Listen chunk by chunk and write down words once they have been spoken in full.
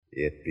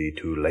It be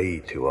too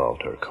late to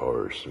alter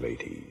course,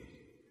 mateys,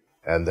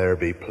 and there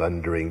be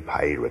plundering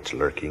pirates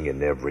lurking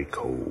in every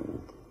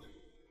cove.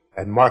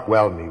 And mark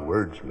well me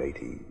words,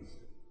 mateys,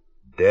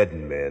 dead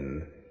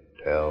men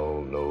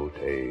tell no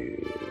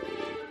tales.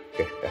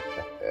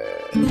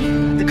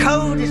 The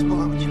code is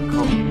more what you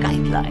call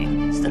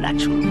guidelines than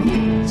actual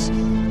rules.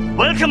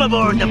 Welcome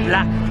aboard the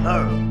Black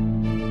Pearl.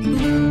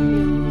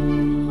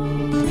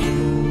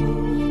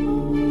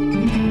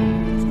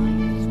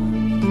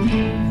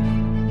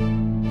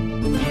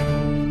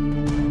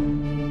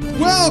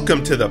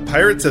 Welcome to the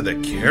Pirates of the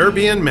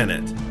Caribbean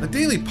Minute, a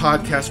daily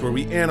podcast where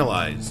we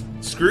analyze,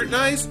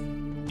 scrutinize,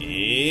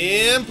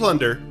 and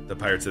plunder the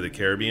Pirates of the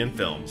Caribbean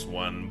films,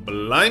 one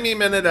blimey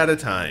minute at a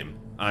time.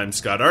 I'm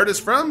Scott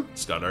Artist from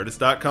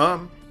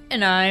ScottArtist.com.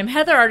 And I'm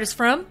Heather Artist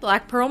from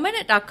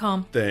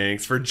BlackPearlMinute.com.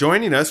 Thanks for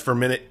joining us for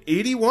minute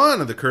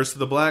 81 of The Curse of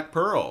the Black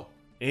Pearl.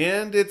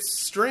 And it's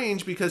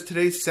strange because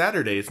today's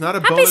Saturday. It's not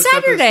a bonus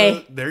Saturday.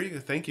 episode. There you go.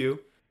 Thank you.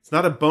 It's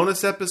not a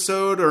bonus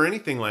episode or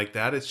anything like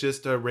that. It's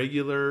just a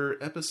regular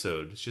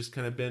episode. It's just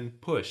kind of been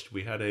pushed.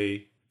 We had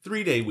a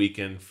 3-day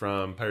weekend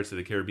from Pirates of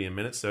the Caribbean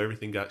Minute, so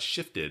everything got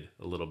shifted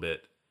a little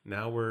bit.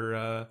 Now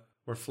we're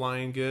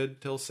flying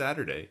good till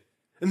Saturday.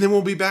 And then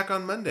we'll be back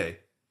on Monday.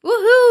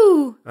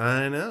 Woohoo!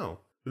 I know.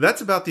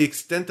 That's about the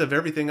extent of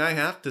everything I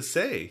have to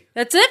say.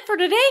 That's it for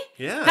today?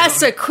 Yeah. That's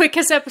the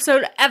quickest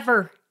episode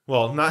ever.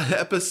 Well, not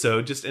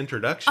episode, just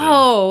introduction.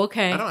 Oh,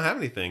 okay. I don't have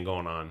anything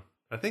going on.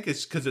 I think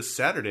it's because it's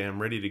Saturday. I'm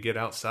ready to get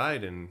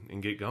outside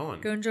and get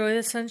going. Go enjoy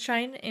the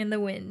sunshine and the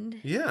wind.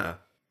 Yeah.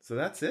 So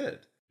that's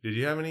it. Did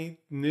you have any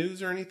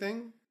news or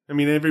anything? I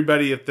mean,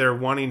 everybody, if they're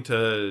wanting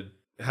to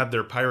have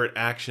their pirate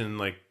action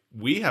like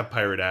we have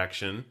pirate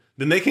action,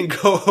 then they can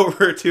go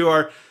over to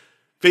our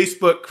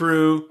Facebook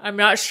crew. I'm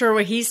not sure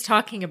what he's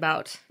talking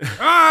about.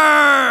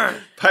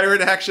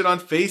 Pirate action on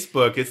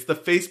Facebook. It's the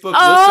Facebook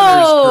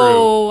Listeners Crew.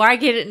 Oh, I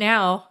get it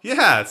now.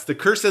 Yeah, it's the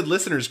Cursed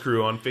Listeners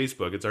Crew on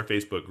Facebook. It's our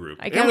Facebook group.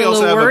 I got a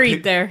little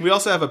worried there. We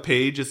also have a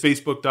page. It's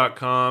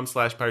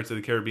facebook.com/Pirates of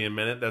the Caribbean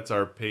Minute. That's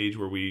our page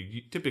where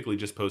we typically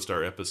just post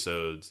our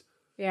episodes.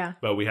 Yeah.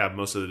 But we have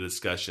most of the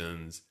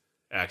discussions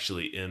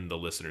actually in the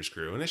Listeners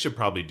Crew. And I should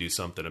probably do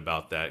something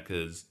about that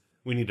because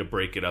we need to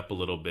break it up a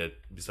little bit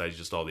besides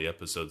just all the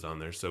episodes on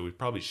there. So we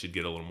probably should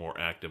get a little more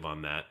active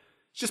on that.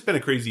 It's just been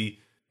a crazy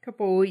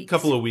couple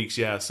of weeks,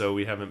 yeah. So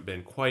we haven't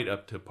been quite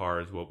up to par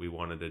as what we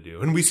wanted to do.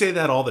 And we say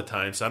that all the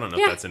time, so I don't know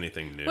if that's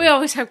anything new. We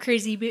always have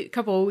crazy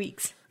couple of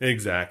weeks.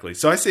 Exactly.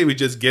 So I say we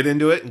just get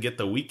into it and get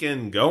the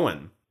weekend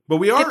going. But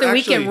we are Get the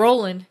weekend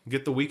rolling.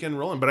 Get the weekend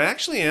rolling. But I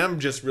actually am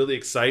just really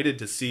excited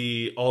to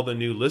see all the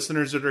new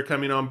listeners that are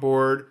coming on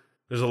board.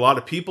 There's a lot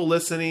of people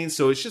listening,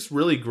 so it's just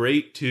really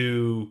great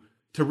to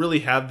really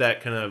have that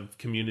kind of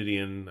community,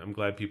 and I'm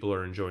glad people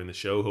are enjoying the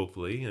show,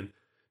 hopefully. And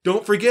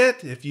don't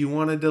forget, if you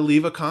wanted to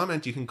leave a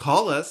comment, you can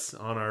call us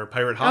on our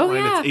pirate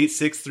hotline. It's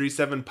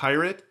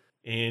 8637-PIRATE,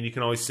 and you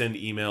can always send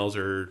emails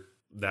or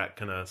that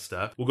kind of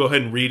stuff. We'll go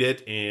ahead and read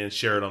it and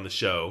share it on the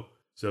show.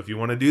 So if you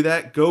want to do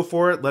that, go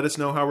for it. Let us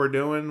know how we're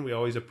doing. We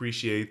always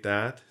appreciate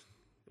that.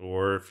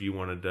 Or if you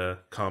wanted to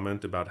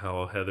comment about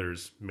how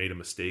Heather's made a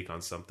mistake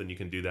on something, you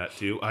can do that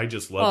too. I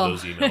just love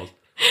those emails.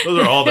 Those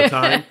are all the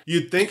time.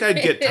 You'd think I'd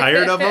get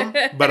tired of them,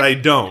 but I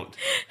don't.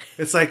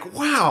 It's like,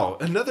 wow,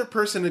 another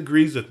person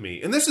agrees with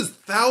me. And this is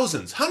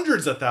thousands,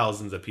 hundreds of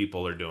thousands of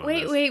people are doing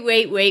this.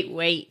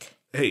 Wait.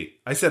 Hey,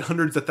 I said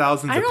hundreds of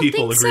thousands of don't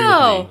people think agree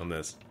so. with me on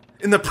this.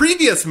 In the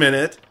previous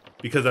minute,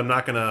 because I'm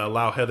not going to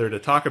allow Heather to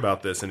talk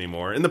about this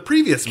anymore, in the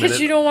previous minute,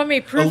 Because you don't want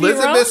me to prove you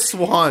wrong? Elizabeth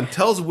Swan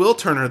tells Will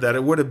Turner that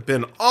it would have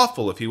been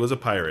awful if he was a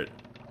pirate.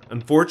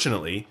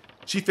 Unfortunately,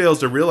 she fails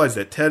to realize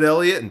that Ted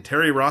Elliott and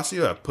Terry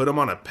Rossio have put him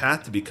on a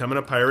path to becoming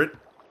a pirate.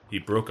 He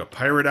broke a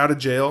pirate out of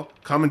jail,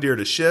 commandeered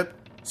a ship,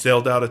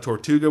 sailed out of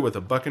Tortuga with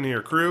a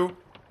buccaneer crew,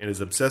 and is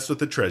obsessed with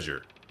the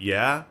treasure.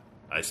 Yeah,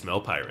 I smell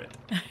pirate.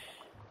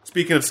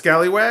 Speaking of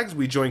scallywags,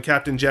 we join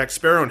Captain Jack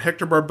Sparrow and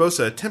Hector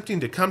Barbosa attempting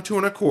to come to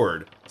an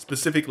accord,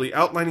 specifically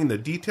outlining the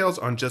details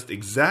on just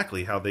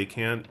exactly how they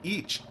can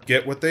each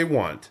get what they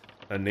want.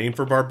 A name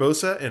for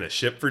Barbosa and a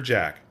ship for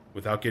Jack,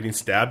 without getting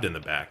stabbed in the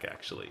back,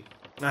 actually.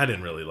 I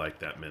didn't really like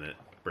that minute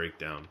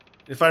breakdown.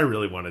 If I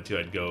really wanted to,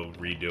 I'd go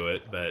redo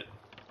it, but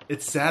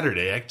it's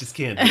Saturday. I just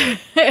can't do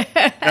it.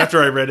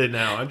 After I read it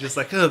now, I'm just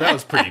like, oh, that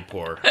was pretty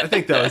poor. I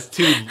think that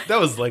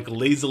was like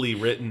lazily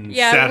written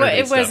Saturday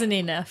it stuff. wasn't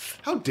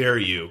enough. How dare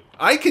you?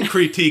 I can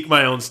critique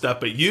my own stuff,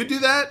 but you do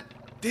that?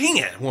 Dang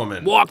it,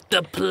 woman. Walk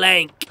the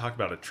plank. Talk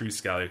about a true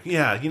scallywag.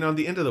 Yeah,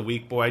 the end of the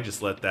week, boy, I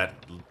just let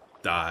that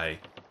die.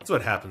 That's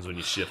what happens when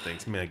you shift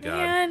things. Man, God.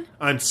 Man.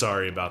 I'm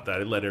sorry about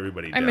that. I let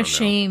everybody down. I'm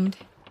ashamed.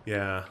 Now.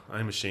 Yeah,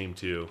 I'm ashamed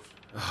too.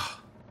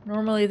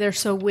 Normally they're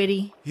so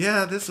witty.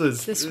 Yeah, this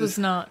was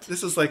not.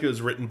 This is like it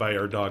was written by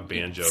our dog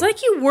Banjo. It's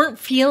like you weren't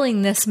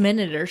feeling this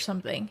minute or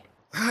something.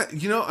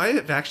 I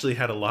have actually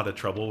had a lot of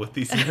trouble with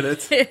these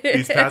minutes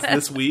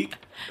this week.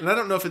 And I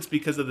don't know if it's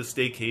because of the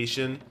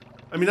staycation.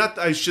 I mean,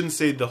 I shouldn't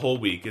say the whole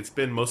week. It's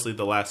been mostly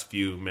the last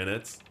few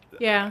minutes.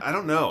 Yeah. I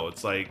don't know.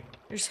 It's like...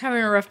 You're just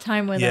having a rough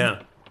time with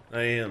them. Yeah,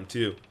 I am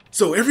too.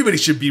 So everybody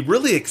should be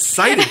really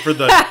excited for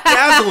the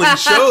dazzling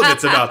show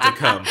that's about to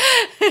come.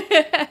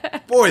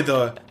 Boy,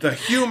 the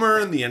humor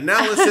and the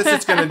analysis,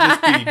 it's going to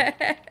just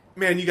be...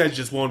 Man, you guys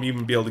just won't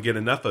even be able to get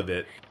enough of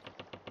it.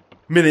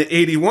 Minute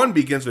 81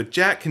 begins with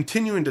Jack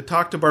continuing to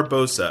talk to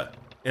Barbossa.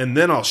 And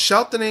then I'll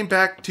shout the name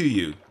back to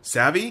you.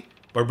 Savvy?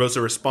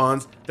 Barbossa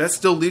responds, that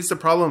still leaves the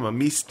problem of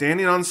me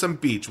standing on some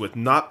beach with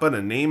naught but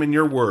a name in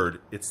your word.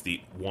 It's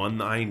the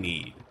one I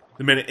need.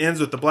 The minute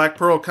ends with the Black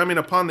Pearl coming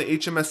upon the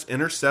HMS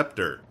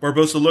Interceptor.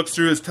 Barbossa looks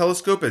through his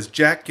telescope as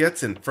Jack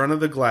gets in front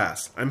of the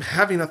glass. I'm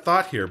having a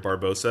thought here,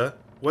 Barbossa.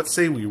 What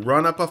say we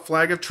run up a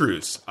flag of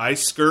truce? I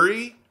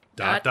scurry... ...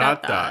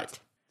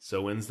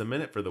 So ends the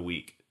minute for the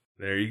week.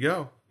 There you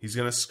go. He's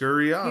going to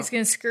scurry off. He's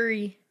going to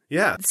scurry.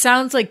 Yeah. It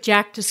sounds like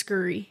Jack to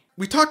scurry.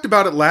 We talked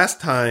about it last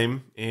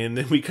time, and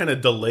then we kind of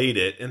delayed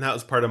it, and that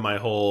was part of my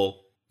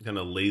whole kind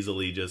of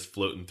lazily just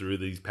floating through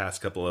these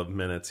past couple of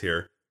minutes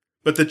here.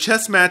 But the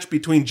chess match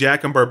between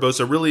Jack and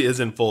Barbossa really is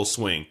in full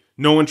swing.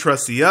 No one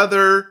trusts the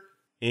other,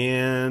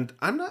 and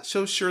I'm not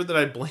so sure that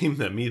I blame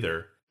them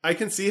either. I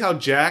can see how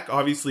Jack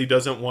obviously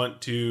doesn't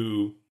want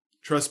to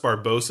trust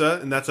Barbossa,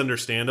 and that's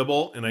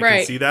understandable, and I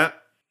can see that.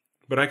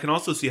 But I can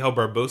also see how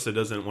Barbossa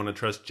doesn't want to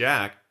trust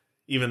Jack,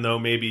 even though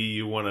maybe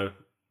you want to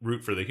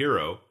root for the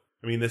hero.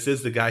 I mean, this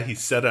is the guy he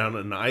set on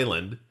an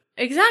island.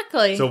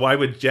 Exactly. So why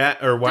would would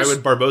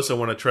Barbossa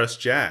want to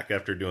trust Jack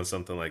after doing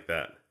something like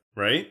that?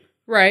 Right?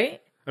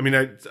 Right. I mean,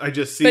 I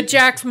just see... But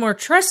Jack's more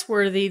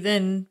trustworthy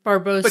than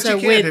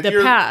Barbossa with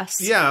the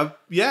past.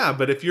 Yeah,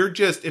 but if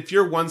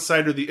you're one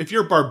side or if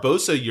you're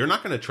Barbossa, you're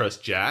not going to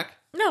trust Jack.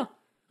 No.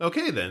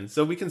 Okay, then.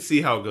 So we can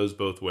see how it goes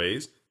both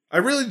ways. I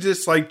really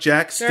just like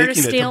Jack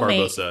sticking it to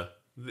Barbossa.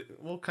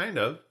 Well, kind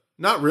of.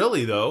 Not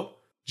really, though.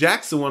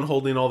 Jack's the one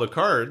holding all the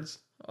cards.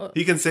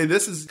 He can say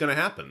this is going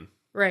to happen.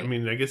 Right. I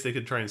mean, I guess they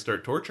could try and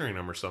start torturing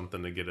him or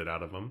something to get it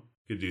out of him.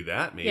 Could do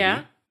that, maybe.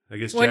 Yeah. I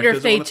guess Wonder Jack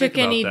if they doesn't took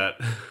want to any think about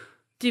that.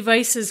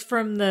 devices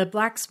from the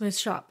blacksmith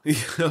shop.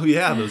 Oh,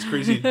 yeah, those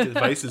crazy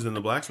devices in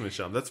the blacksmith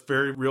shop. That's a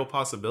very real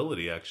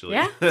possibility, actually.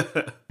 Yeah.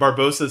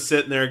 Barbossa's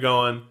sitting there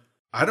going,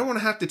 I don't want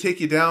to have to take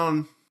you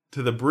down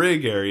to the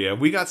brig area.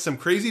 We got some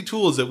crazy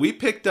tools that we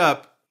picked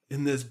up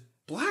in this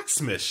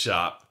blacksmith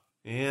shop.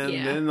 And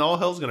then all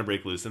hell's going to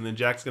break loose. And then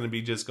Jack's going to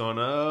be just going,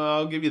 oh,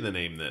 I'll give you the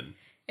name then.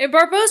 And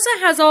Barbossa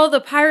has all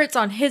the pirates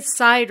on his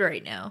side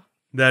right now.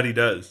 That he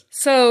does.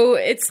 So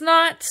it's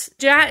not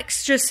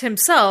Jack's just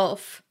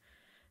himself.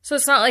 So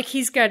it's not like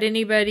he's got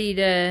anybody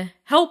to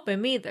help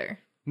him either.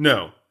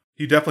 No,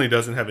 he definitely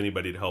doesn't have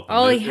anybody to help him.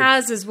 All he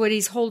has is what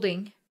he's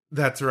holding.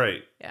 That's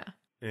right. Yeah.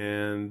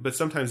 But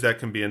sometimes that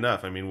can be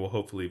enough. I mean,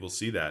 hopefully we'll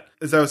see that.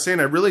 As I was saying,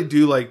 I really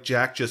do like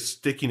Jack just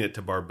sticking it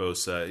to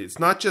Barbossa. It's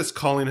not just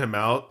calling him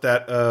out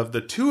that of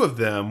the two of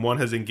them, one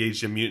has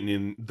engaged in mutiny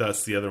and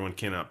thus the other one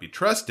cannot be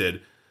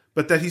trusted,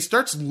 but that he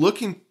starts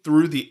looking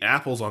through the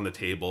apples on the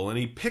table and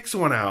he picks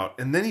one out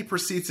and then he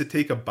proceeds to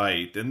take a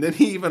bite and then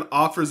he even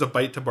offers a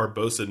bite to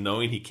Barbossa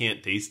knowing he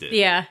can't taste it.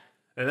 Yeah.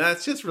 And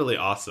that's just really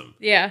awesome.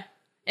 Yeah.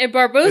 And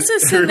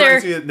Barbossa's sitting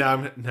there.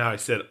 Now I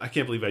said, I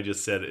can't believe I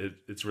just said it.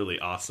 It's really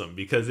awesome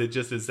because it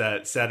just is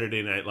that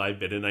Saturday Night Live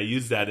bit. And I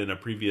used that in a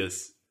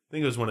previous, I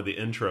think it was one of the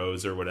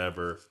intros or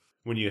whatever,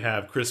 when you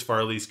have Chris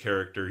Farley's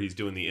character, he's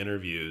doing the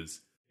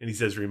interviews and he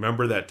says,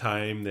 remember that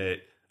time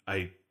that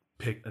I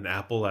picked an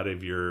apple out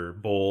of your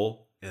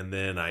bowl and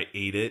then I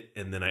ate it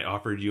and then I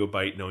offered you a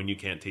bite knowing you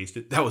can't taste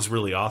it? That was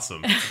really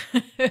awesome.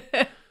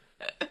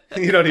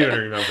 You don't even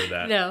remember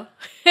that. No.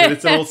 But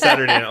it's an old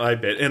Saturday Night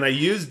Live bit. And I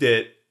used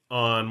it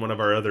on one of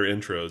our other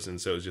intros,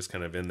 and so it's just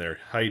kind of in there,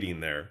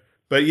 hiding there.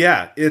 But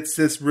yeah, it's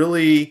this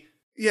really,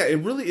 it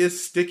really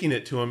is sticking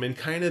it to him in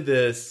kind of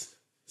this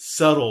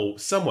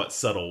somewhat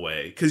subtle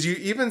way. Because you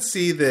even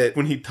see that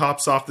when he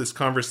tops off this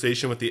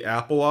conversation with the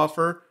Apple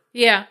offer,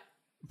 yeah,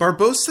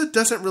 Barbossa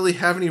doesn't really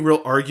have any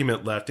real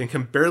argument left and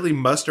can barely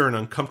muster an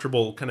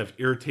uncomfortable kind of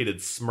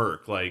irritated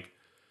smirk. Like,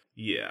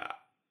 yeah,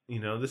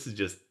 this is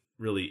just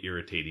really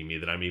irritating me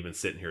that I'm even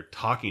sitting here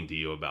talking to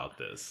you about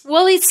this.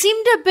 Well, he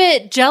seemed a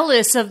bit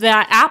jealous of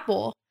that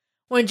apple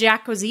when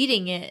Jack was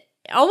eating it.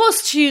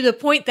 Almost to the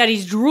point that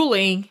he's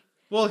drooling.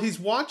 Well, he's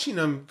watching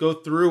him go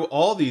through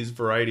all these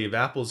variety of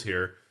apples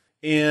here.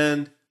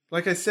 And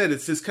like I said,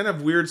 it's this kind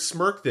of weird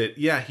smirk that,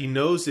 he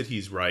knows that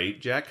he's right.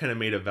 Jack kind of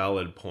made a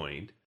valid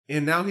point.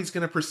 And now he's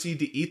going to proceed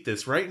to eat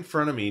this right in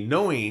front of me,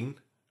 knowing,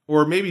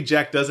 or maybe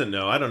Jack doesn't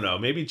know. I don't know.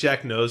 Maybe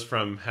Jack knows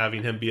from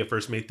having him be a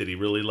first mate that he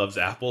really loves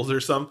apples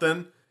or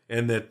something.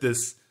 And that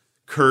this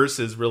curse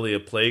is really a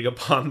plague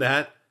upon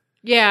that.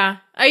 Yeah.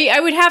 I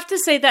would have to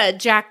say that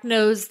Jack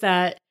knows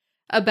that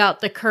about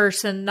the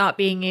curse and not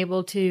being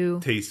able to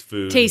taste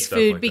food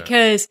like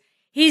because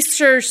he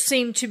sure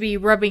seemed to be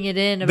rubbing it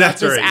in about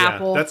this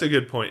apple. Yeah. That's a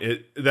good point.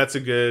 That's a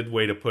good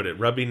way to put it.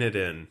 Rubbing it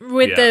in.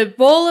 With the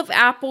bowl of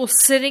apples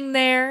sitting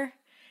there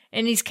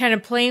and he's kind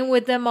of playing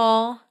with them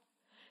all.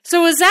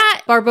 So is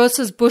that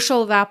Barbossa's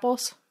bushel of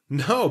apples?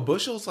 No,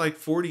 bushel's like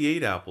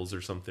 48 apples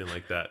or something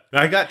like that.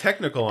 I got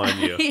technical on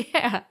you.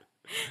 Yeah.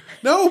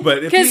 No,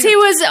 but if Because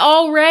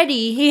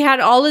he had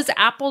all his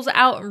apples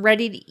out and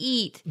ready to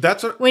eat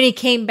that's what when he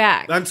came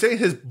back. I'm saying.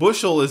 His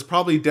bushel is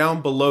probably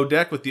down below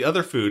deck with the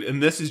other food,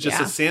 and this is just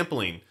Yeah. a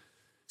sampling.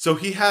 So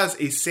he has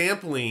a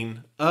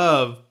sampling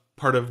of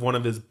part of one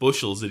of his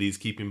bushels that he's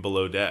keeping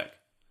below deck.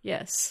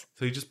 Yes.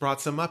 So he just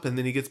brought some up, and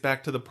then he gets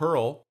back to the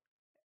Pearl,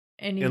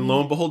 And lo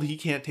and behold, he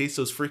can't taste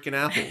those freaking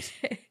apples.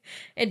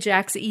 and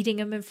Jack's eating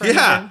them in front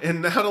Yeah, of him.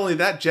 and not only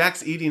that,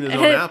 Jack's eating his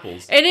own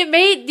apples. And it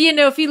made,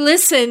 if you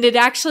listened,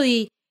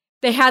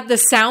 they had the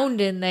sound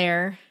in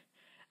there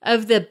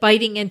of the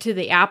biting into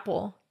the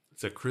apple.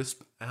 It's a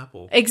crisp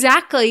apple.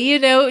 Exactly,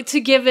 to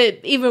give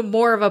it even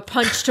more of a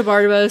punch to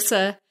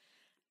Barbossa.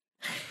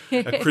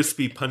 A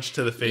crispy punch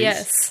to the face.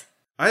 Yes.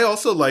 I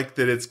also like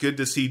that it's good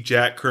to see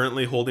Jack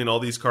currently holding all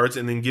these cards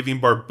and then giving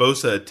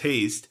Barbossa a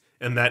taste,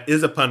 and that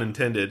is a pun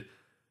intended,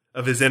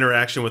 of his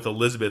interaction with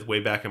Elizabeth way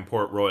back in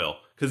Port Royal.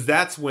 Because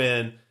that's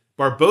when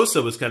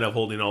Barbossa was kind of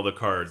holding all the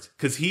cards,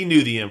 because he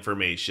knew the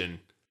information,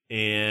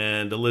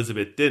 and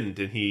Elizabeth didn't,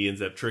 and he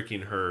ends up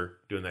tricking her,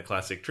 doing that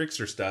classic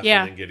trickster stuff,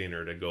 Yeah. and then getting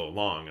her to go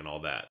along and all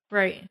that.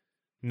 Right.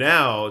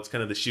 Now, it's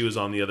kind of the shoe is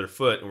on the other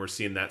foot, and we're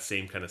seeing that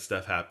same kind of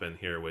stuff happen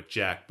here with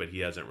Jack, but he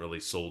hasn't really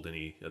sold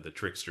any of the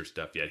trickster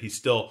stuff yet.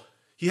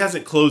 He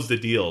hasn't closed the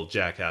deal,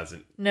 Jack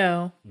hasn't,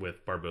 No.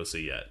 with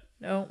Barbossa yet.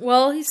 No.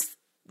 Well, he's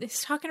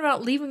talking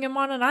about leaving him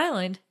on an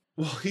island.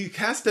 Well, he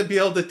has to be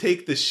able to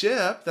take the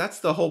ship. That's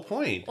the whole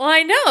point. Well,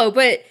 I know,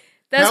 but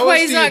that's How why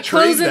else he's do you not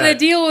trade closing that? the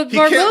deal with He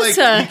can't,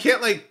 Barbossa. he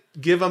can't,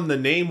 give him the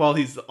name while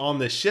he's on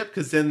the ship,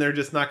 because then they're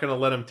just not going to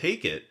let him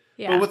take it.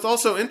 Yeah. But what's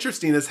also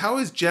interesting is, how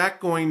is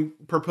Jack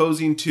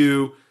proposing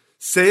to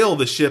sail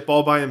the ship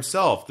all by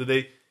himself? Do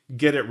they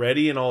get it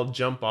ready and all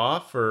jump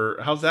off, or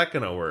how's that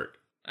going to work?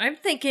 I'm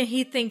thinking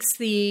he thinks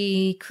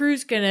the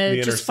crew's going The to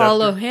just Interceptor?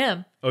 follow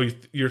him. Oh,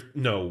 you're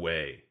no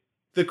way.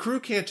 The crew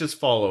can't just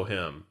follow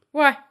him.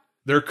 Why?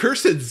 They're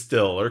cursed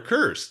still, or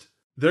cursed.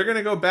 They're going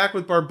to go back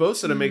with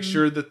Barbossa to make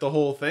sure that the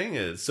whole thing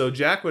is. So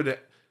Jack would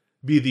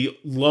be the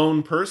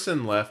lone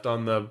person left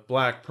on the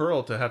Black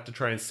Pearl to have to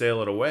try and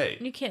sail it away.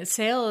 You can't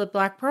sail the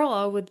Black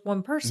Pearl with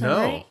one person, No,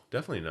 right?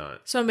 definitely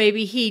not. So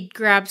maybe he'd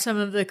grab some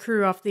of the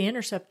crew off the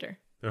Interceptor.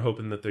 They're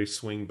hoping that they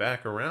swing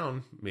back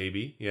around,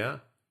 maybe, yeah.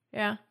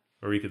 Yeah.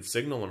 Or he could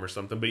signal them or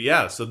something. But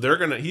yeah, so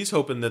he's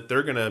hoping that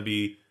they're going to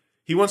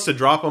he wants to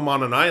drop them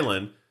on an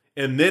island,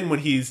 and then when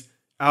he's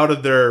out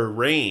of their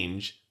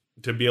range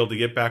to be able to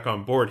get back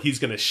on board, he's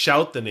going to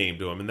shout the name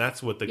to him, and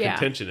that's what the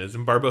contention is.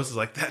 And Barbossa's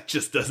like, that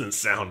just doesn't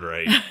sound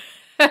right.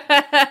 What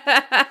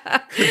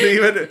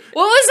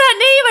was that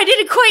name? I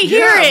didn't quite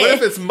hear it. What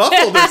if it's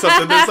muffled or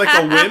something? There's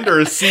like a wind or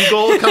a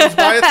seagull comes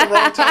by at the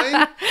wrong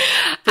time.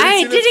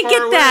 I didn't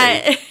get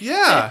that.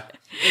 Yeah.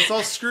 It's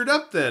all screwed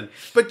up then.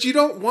 But you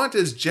don't want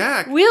as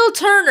Jack. Will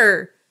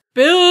Turner.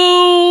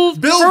 Bill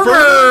Burner.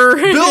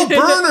 Burner. Bill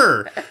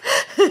Burner.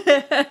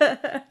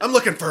 I'm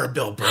looking for a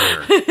Bill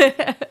Burner.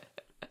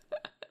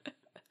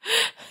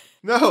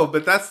 No,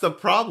 but that's the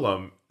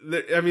problem.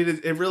 I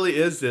mean, it really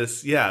is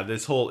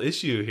this whole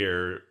issue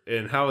here.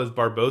 And how is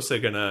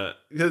Barbossa gonna,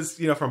 because,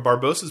 from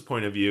Barbossa's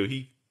point of view,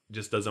 he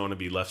just doesn't want to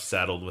be left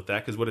saddled with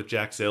that. Because what if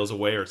Jack sails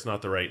away or it's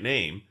not the right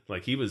name,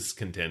 like he was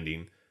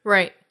contending?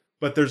 Right.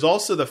 But there's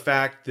also the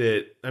fact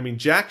that,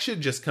 Jack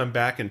should just come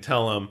back and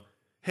tell him,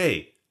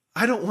 hey,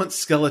 I don't want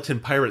skeleton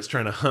pirates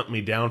trying to hunt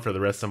me down for the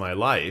rest of my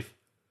life.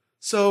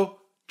 So,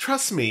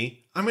 trust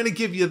me, I'm going to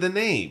give you the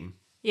name.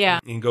 Yeah.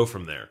 And go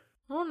from there.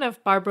 I don't know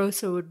if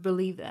Barbossa would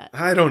believe that.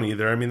 I don't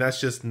either. That's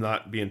just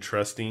not being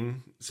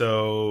trusting.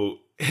 So,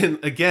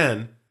 and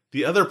again,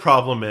 the other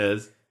problem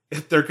is,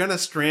 if they're going to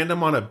strand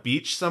him on a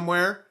beach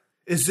somewhere,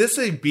 is this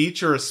a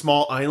beach or a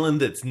small island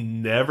that's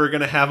never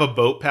going to have a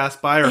boat pass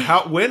by? Or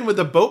when would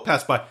the boat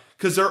pass by?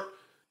 Because they're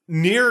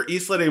near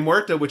Isla de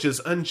Muerta, which is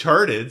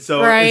uncharted.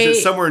 So is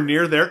it somewhere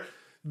near there?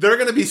 They're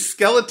going to be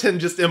skeleton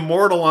just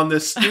immortal on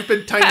this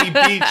stupid tiny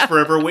beach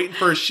forever, waiting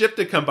for a ship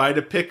to come by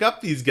to pick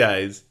up these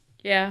guys.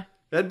 Yeah.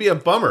 That'd be a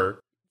bummer.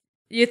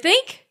 You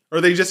think? Or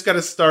they just got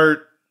to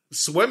start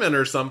swimming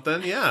or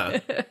something. Yeah.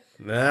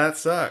 That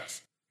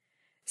sucks.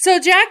 So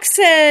Jack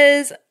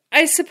says,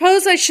 I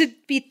suppose I should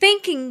be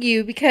thanking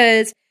you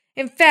because,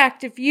 in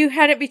fact, if you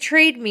hadn't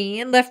betrayed me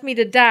and left me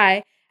to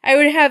die, I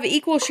would have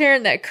equal share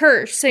in that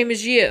curse, same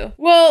as you.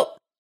 Well,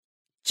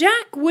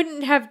 Jack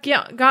wouldn't have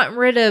gotten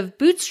rid of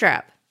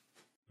Bootstrap.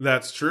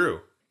 That's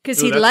true.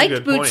 Because he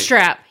liked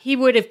Bootstrap. He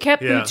would have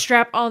kept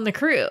Bootstrap on the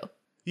crew.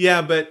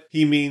 Yeah, but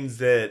he means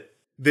that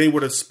they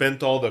would have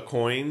spent all the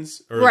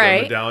coins or the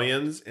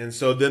medallions, and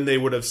so then they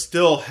would have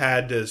still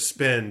had to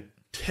spend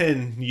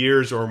 10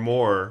 years or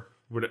more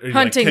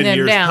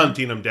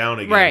hunting them down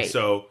again. Right.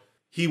 So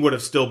he would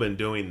have still been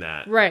doing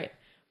that. Right.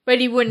 But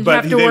he wouldn't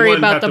have to worry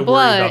about the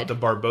blood.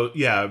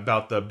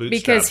 About the Bootstrap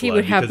because he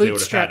would have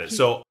Bootstrap.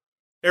 So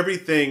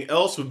everything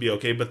else would be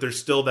okay, but there's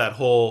still that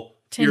whole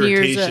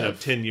irritation of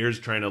 10 years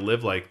trying to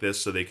live like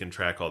this so they can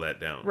track all that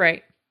down.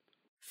 Right.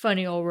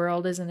 Funny old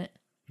world, isn't it?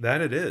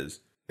 That it is.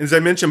 As I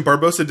mentioned,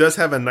 Barbossa does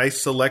have a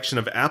nice selection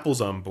of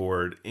apples on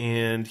board,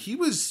 and he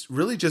was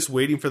really just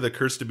waiting for the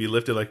curse to be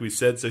lifted, like we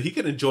said, so he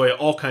can enjoy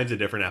all kinds of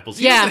different apples.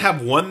 He doesn't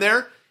have one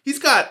there. He's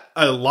got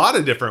a lot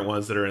of different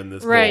ones that are in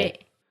this bowl.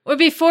 Well,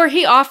 before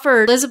he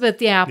offered Elizabeth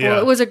the apple,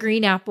 it was a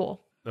green apple.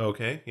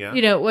 Okay, yeah.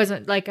 You know, it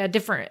wasn't like a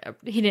different...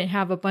 He didn't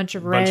have a bunch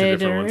of red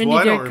different or ones. any Well,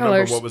 I don't different remember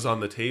colors. what was on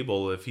the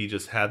table, if he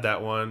just had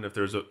that one, if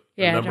there's a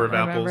I number of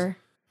don't apples. remember.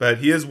 But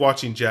he is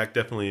watching Jack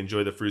definitely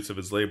enjoy the fruits of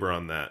his labor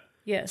on that.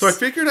 Yes. So I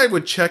figured I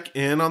would check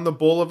in on the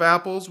bowl of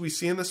apples we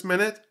see in this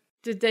minute.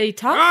 Did they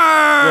talk?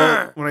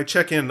 Well, when I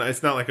check in,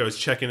 it's not like I was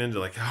checking in to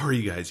like, how are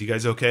you guys? You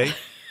guys okay?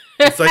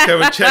 It's like I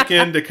would check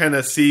in to kind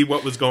of see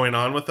what was going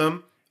on with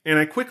them. And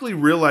I quickly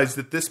realized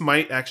that this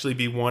might actually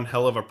be one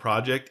hell of a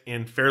project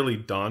and fairly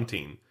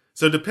daunting.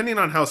 So depending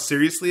on how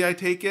seriously I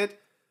take it,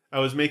 I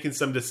was making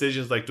some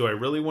decisions like, do I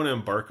really want to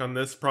embark on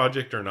this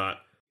project or not?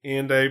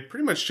 And I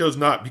pretty much chose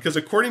not, because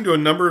according to a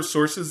number of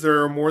sources,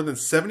 there are more than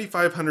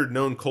 7,500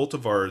 known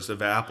cultivars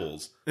of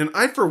apples. And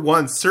I, for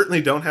one,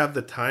 certainly don't have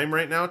the time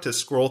right now to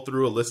scroll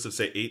through a list of,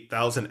 say,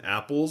 8,000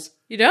 apples.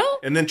 You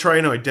don't? And then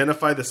try to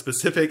identify the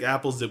specific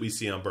apples that we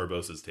see on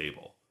Barbossa's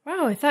table.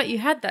 Wow, I thought you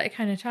had that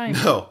kind of time.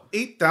 No,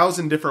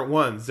 8,000 different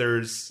ones.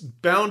 There's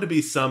bound to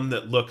be some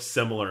that look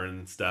similar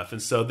and stuff.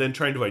 And so then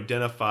trying to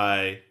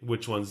identify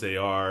which ones they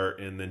are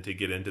and then to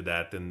get into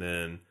that and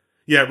then...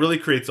 Yeah, it really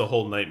creates a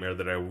whole nightmare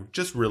that I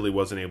just really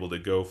wasn't able to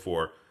go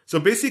for. So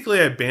basically,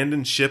 I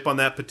abandoned ship on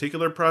that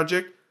particular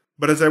project.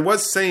 But as I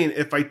was saying,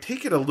 if I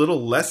take it a little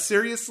less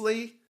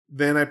seriously,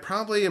 then I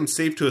probably am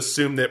safe to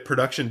assume that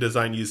production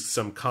design used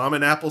some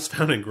common apples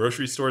found in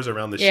grocery stores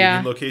around the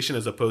shooting location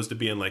as opposed to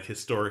being like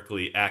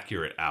historically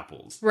accurate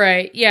apples.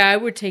 Right. Yeah, I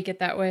would take it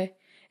that way.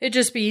 It'd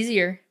just be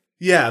easier.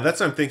 Yeah, that's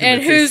what I'm thinking.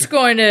 And who's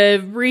going to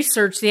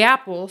research the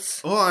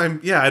apples? Well,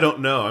 I don't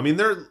know. I mean,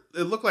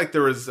 it looked like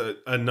there was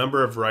a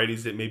number of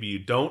varieties that maybe you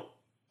don't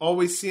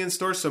always see in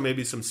stores, so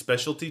maybe some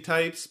specialty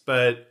types.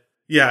 But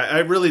yeah, I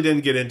really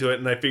didn't get into it,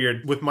 and I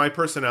figured with my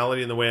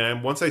personality and the way I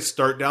am, once I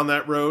start down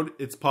that road,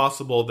 it's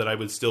possible that I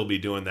would still be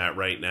doing that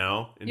right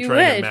now and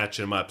trying to match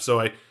them up. So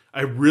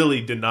I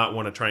really did not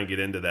want to try and get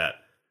into that.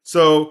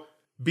 So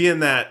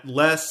being that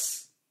less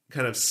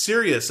kind of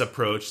serious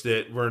approach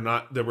that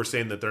we're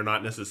saying that they're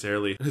not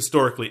necessarily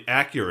historically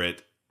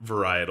accurate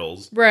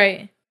varietals.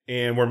 Right.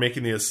 And we're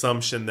making the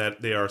assumption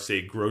that they are,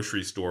 say,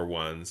 grocery store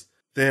ones,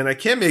 then I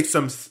can make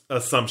some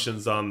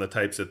assumptions on the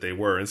types that they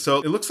were. And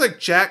so it looks like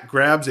Jack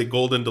grabs a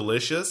Golden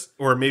Delicious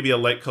or maybe a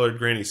light-colored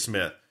Granny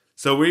Smith.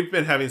 So we've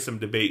been having some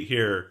debate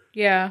here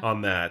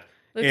on that.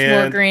 Looks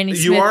more Granny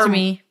Smith to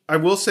me. I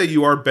will say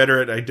you are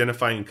better at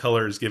identifying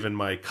colors given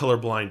my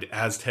colorblind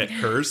Aztec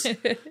curse.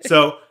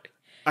 So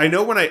I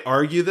know when I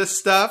argue this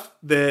stuff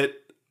that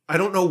I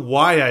don't know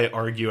why I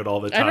argue it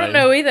all the time. I don't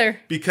know either.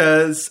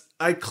 Because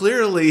I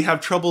clearly have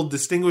trouble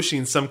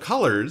distinguishing some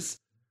colors.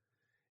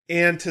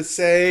 And to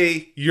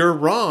say you're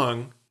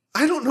wrong,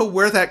 I don't know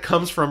where that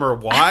comes from or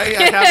why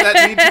I have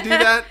that need to do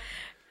that.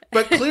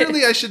 But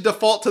clearly I should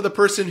default to the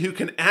person who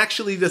can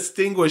actually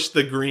distinguish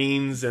the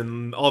greens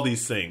and all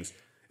these things.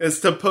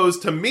 As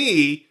opposed to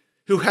me,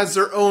 who has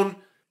their own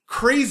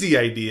crazy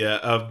idea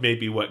of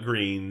maybe what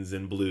greens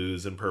and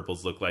blues and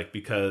purples look like,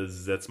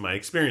 because that's my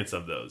experience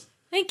of those.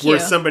 Thank you.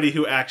 Whereas somebody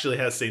who actually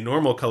has, say,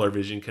 normal color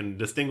vision can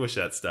distinguish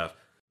that stuff.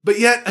 But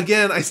yet,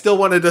 again, I still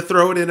wanted to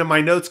throw it into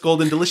my notes,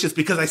 Golden Delicious,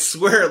 because I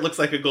swear it looks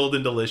like a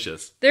Golden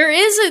Delicious. There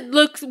is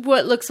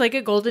what looks like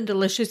a Golden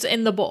Delicious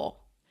in the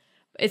bowl.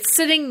 It's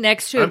sitting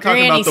next to a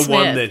Granny Smith. I'm talking about the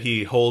one that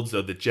he holds,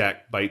 though, that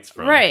Jack bites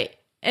from. Right.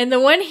 And the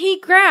one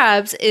he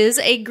grabs is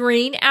a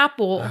green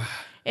apple.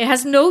 It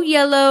has no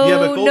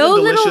yellow, no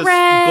little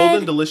red.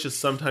 Golden Delicious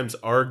sometimes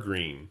are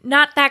green.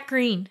 Not that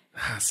green.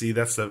 See,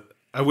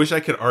 I wish I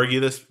could argue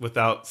this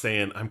without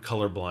saying I'm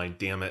colorblind,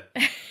 damn it.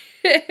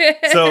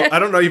 So I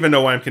don't even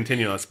know why I'm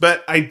continuing on this.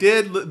 But I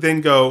did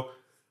then go,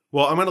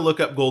 well, I'm going to look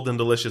up Golden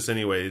Delicious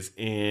anyways.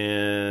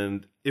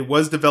 And it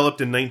was developed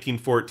in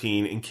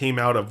 1914 and came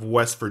out of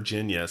West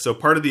Virginia. So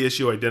part of the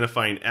issue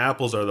identifying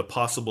apples are the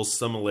possible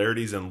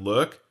similarities in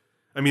look.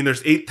 I mean,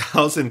 there's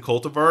 8,000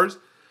 cultivars.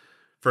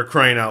 For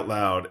crying out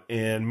loud,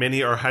 and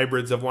many are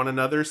hybrids of one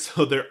another,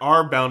 so there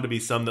are bound to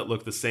be some that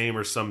look the same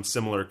or some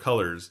similar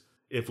colors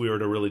if we were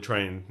to really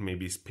try and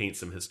maybe paint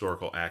some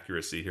historical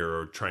accuracy here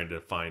or trying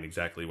to find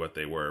exactly what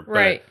they were.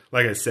 Right. But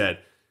like I said,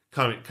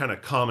 kind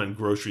of common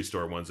grocery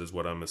store ones is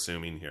what I'm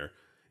assuming here.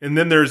 And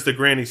then there's the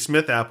Granny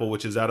Smith apple,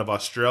 which is out of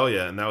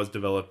Australia, and that was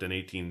developed in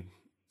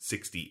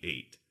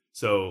 1868.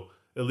 So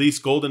at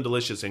least Golden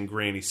Delicious and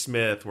Granny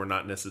Smith were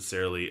not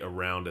necessarily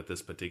around at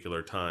this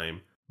particular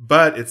time.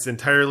 But it's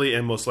entirely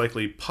and most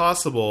likely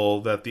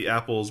possible that the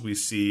apples we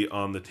see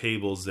on the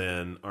tables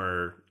then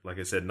are, like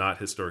I said, not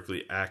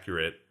historically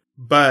accurate.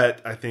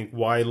 But I think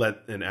why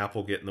let an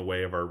apple get in the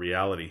way of our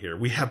reality here?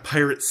 We have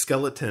pirate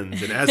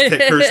skeletons and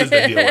Aztec curses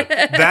to deal with.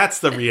 That's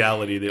the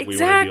reality that we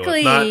want to deal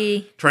with,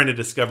 not trying to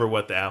discover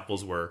what the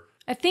apples were.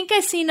 I think I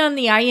seen on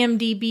the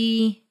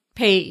IMDb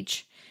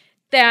page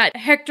that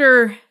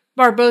Hector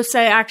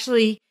Barbossa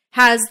actually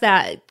has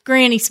that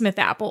Granny Smith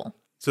apple.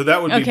 So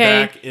that would be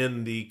Okay. back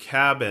in the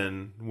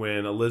cabin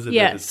when Elizabeth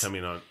Yes. is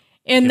coming on.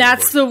 And came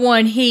that's aboard. the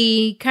one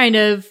he kind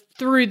of,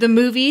 through the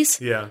movies,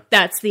 Yeah.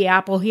 that's the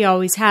apple he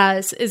always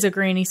has, is a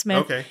Granny Smith.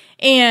 Okay.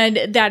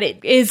 And that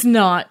it is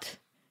not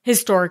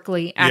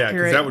historically Yeah, accurate.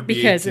 because that would be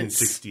because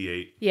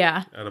 1868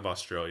 yeah. out of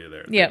Australia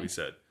there, Yep. that we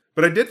said.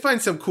 But I did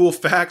find some cool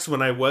facts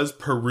when I was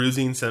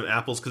perusing some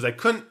apples, because I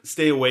couldn't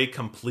stay away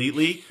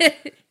completely.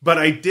 But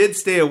I did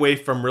stay away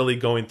from really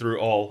going through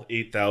all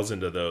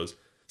 8,000 of those.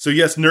 So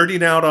yes,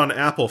 nerding out on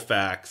apple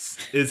facts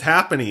is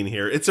happening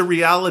here. It's a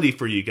reality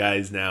for you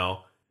guys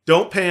now.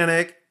 Don't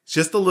panic. It's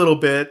just a little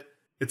bit.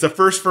 It's a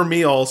first for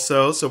me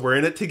also, so we're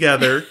in it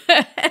together.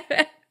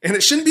 And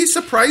it shouldn't be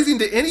surprising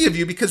to any of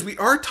you because we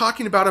are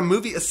talking about a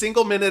movie a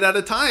single minute at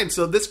a time.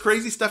 So this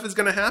crazy stuff is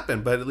going to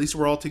happen, but at least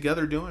we're all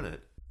together doing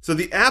it. So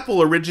the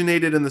apple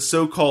originated in the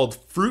so-called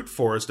fruit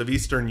forest of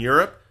Eastern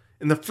Europe.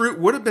 And the fruit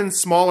would have been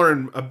smaller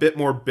and a bit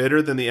more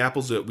bitter than the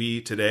apples that we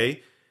eat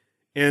today.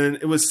 And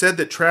it was said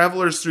that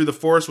travelers through the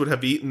forest would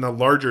have eaten the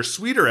larger,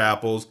 sweeter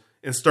apples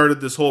and started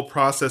this whole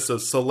process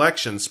of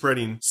selection,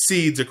 spreading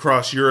seeds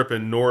across Europe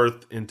and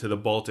north into the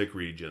Baltic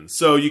region.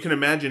 So you can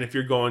imagine if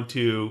you're going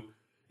to,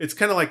 it's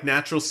kind of like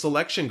natural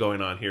selection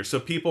going on here. So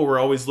people were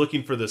always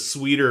looking for the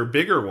sweeter,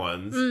 bigger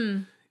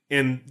ones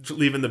and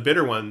leaving the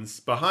bitter ones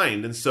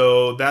behind. And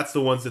so that's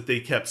the ones that they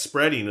kept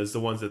spreading as the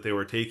ones that they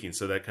were taking.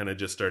 So that kind of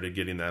just started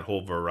getting that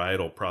whole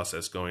varietal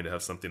process going to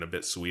have something a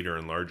bit sweeter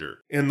and larger.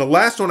 And the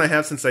last one I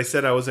have, since I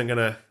said I wasn't going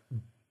to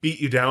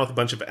beat you down with a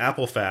bunch of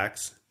apple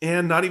facts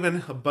and not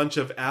even a bunch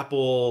of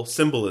apple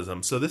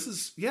symbolism. So this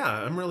is,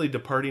 I'm really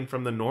departing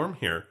from the norm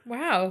here.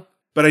 Wow.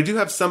 But I do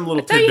have some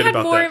little I thought you tidbit had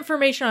about more that.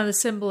 information on the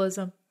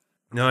symbolism.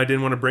 No, I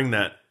didn't want to bring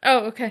that.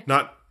 Oh, okay.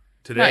 Not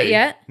today. Not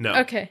yet? No.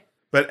 Okay.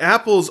 But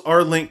apples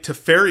are linked to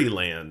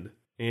fairyland.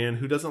 And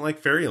who doesn't like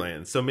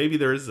fairyland? So maybe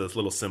there is this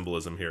little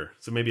symbolism here.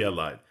 So maybe I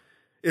lied.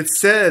 It's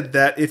said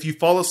that if you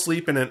fall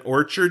asleep in an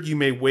orchard, you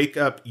may wake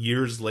up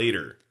years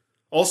later.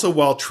 Also,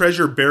 while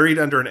treasure buried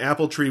under an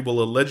apple tree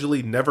will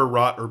allegedly never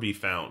rot or be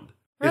found.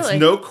 Really? It's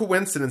no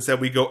coincidence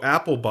that we go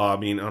apple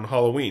bobbing on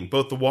Halloween.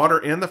 Both the water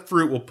and the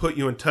fruit will put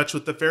you in touch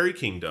with the fairy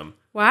kingdom.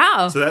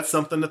 Wow. So that's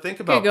something to think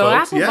about, go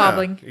folks. apple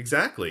bobbing.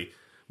 Exactly.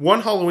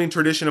 One Halloween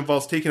tradition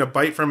involves taking a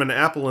bite from an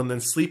apple and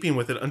then sleeping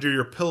with it under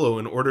your pillow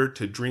in order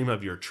to dream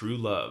of your true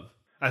love.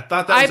 I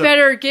thought that I was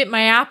better get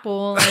my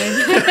apple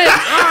and put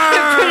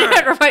it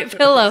under my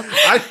pillow.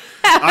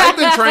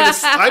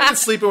 I've been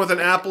sleeping with an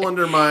apple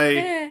under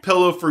my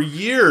pillow for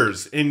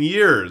years and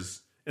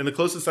years. And the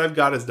closest I've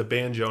got is the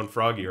Banjo and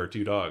Froggy, our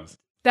two dogs.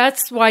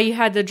 That's why you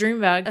had the dream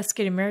about us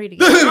getting married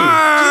again.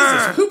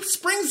 Jesus, who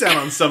springs that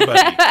on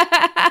somebody?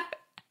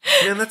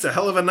 Man, that's a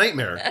hell of a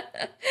nightmare.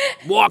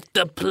 Walk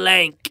the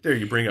plank. There,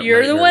 you bring up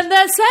You're the nightmares. one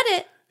that said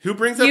it. Who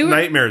brings up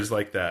nightmares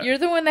like that? You're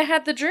the one that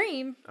had the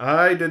dream.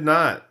 I did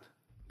not.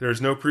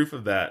 There's no proof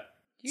of that.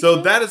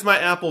 So that is my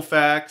apple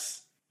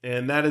facts,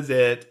 and that is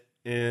it,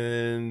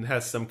 and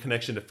has some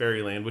connection to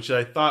fairyland, which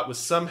I thought was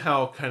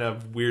somehow kind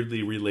of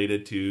weirdly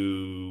related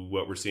to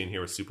what we're seeing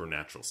here with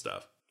supernatural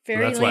stuff. So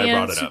that's why I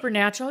Fairyland, brought it up.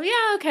 supernatural. Yeah,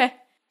 okay.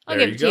 I'll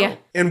There give you it to go. you.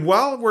 And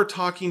while we're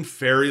talking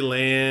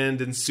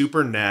fairyland and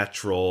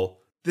supernatural,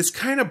 this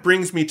kind of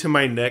brings me to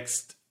my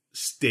next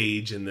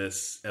stage in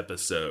this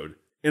episode.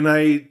 And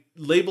I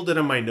labeled it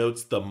in my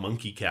notes, The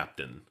Monkey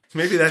Captain.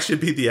 Maybe that should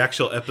be the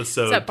actual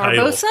episode Is that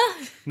title.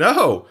 Barbosa?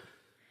 No.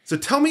 So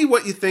tell me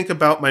what you think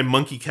about my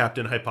Monkey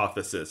Captain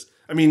hypothesis.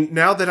 I mean,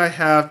 now that I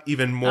have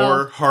even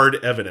more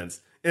hard evidence.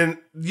 And,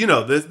 you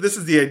know, this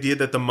is the idea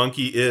that the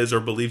monkey is or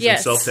believes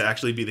Yes. himself to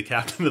actually be the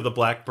captain of the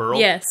Black Pearl.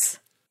 Yes.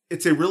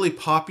 It's a really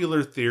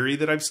popular theory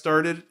that I've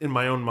started in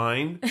my own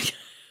mind.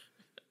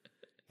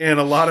 And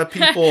a lot of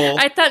people...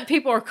 I thought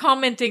people were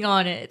commenting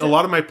on it. a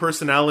lot of my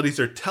personalities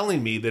are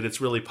telling me that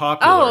it's really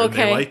popular Oh, and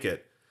they okay. like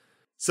it.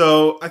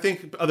 So I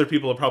think other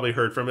people have probably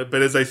heard from it.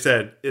 But as I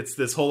said, it's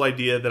this whole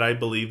idea that I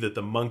believe that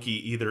the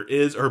monkey either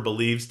is or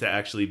believes to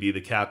actually be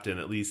the captain,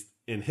 at least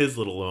in his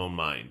little own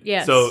mind.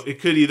 Yes. So it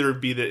could either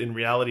be that in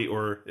reality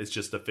or it's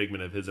just a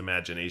figment of his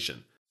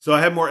imagination. So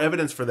I have more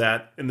evidence for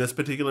that in this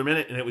particular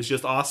minute, and it was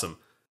just awesome.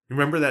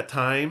 Remember that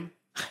time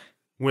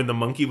when the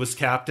monkey was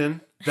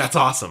captain? That's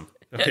awesome.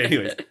 Okay,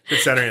 anyways,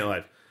 it's Saturday Night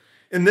Live.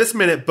 In this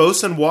minute,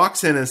 Bosun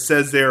walks in and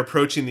says they're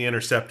approaching the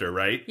interceptor,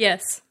 right?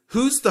 Yes.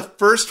 Who's the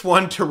first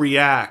one to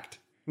react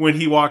when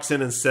he walks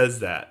in and says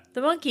that?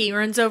 The monkey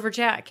runs over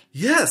Jack.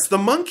 Yes, the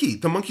monkey.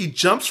 The monkey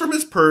jumps from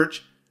his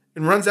perch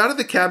and runs out of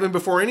the cabin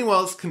before anyone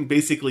else can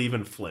basically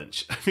even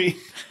flinch. I mean,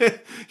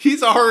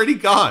 he's already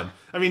gone.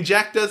 I mean,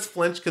 Jack does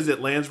flinch because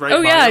it lands right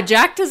Oh, by yeah. him.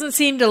 Jack doesn't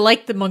seem to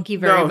like the monkey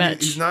very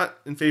much. He's not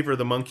in favor of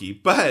the monkey,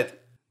 but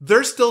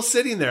they're still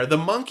sitting there. The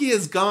monkey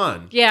is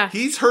gone. Yeah.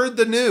 He's heard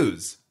the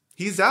news.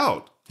 He's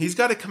out. He's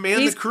got to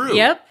command the crew.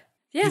 Yep.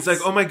 Yes. He's like,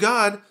 oh my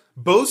God,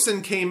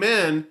 Bosun came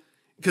in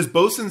because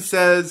Bosun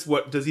says,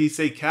 what does he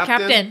say, Captain?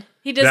 Captain.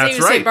 He doesn't That's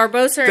even say right.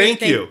 Barbosa or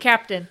Thank anything. you.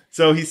 Captain.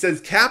 So he says,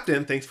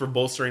 Captain, thanks for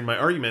bolstering my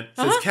argument.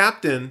 Says,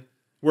 Captain,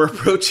 we're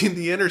approaching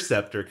the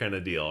interceptor kind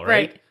of deal,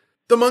 right? Right.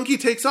 The monkey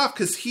takes off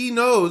because he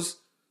knows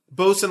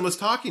Bosun was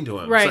talking to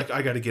him. Right. It's like,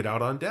 I got to get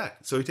out on deck.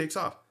 So he takes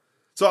off.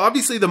 So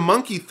obviously the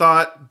monkey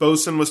thought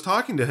Bosun was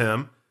talking to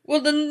him.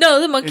 Well,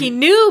 the monkey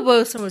knew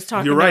Bosun was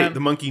talking You're to right. him. The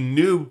monkey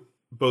knew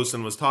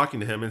Bosun was talking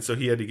to him, and so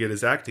he had to get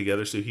his act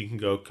together so he can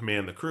go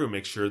command the crew,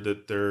 make sure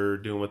that they're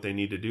doing what they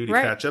need to do to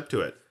Right. catch up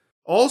to it.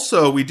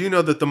 Also, we do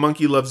know that the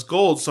monkey loves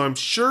gold, so I'm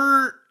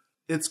sure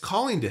it's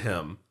calling to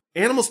him.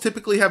 Animals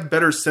typically have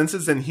better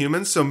senses than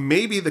humans, so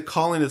maybe the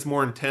calling is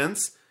more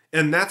intense,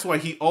 and that's why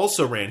he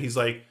also ran. He's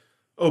like,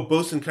 oh,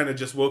 Bosun kind of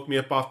just woke me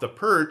up off the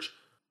perch.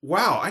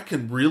 Wow, I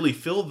can really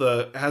feel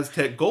the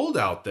Aztec gold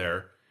out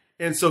there.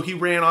 And so he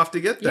ran off to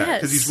get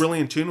that because he's really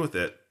in tune with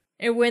it.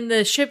 And when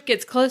the ship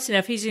gets close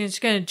enough, he's just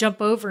going to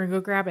jump over and go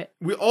grab it.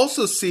 We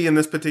also see in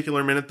this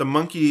particular minute the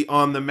monkey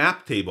on the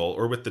map table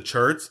or with the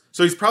charts.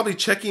 So he's probably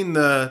checking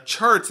the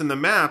charts and the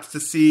maps to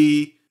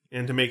see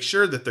and to make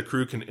sure that the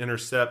crew can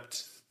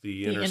intercept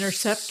the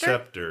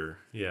interceptor.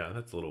 Yeah,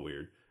 that's a little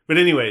weird. But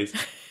anyways,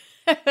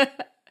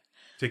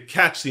 to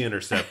catch the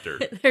interceptor.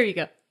 There you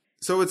go.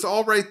 So it's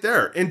all right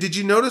there. And did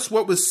you notice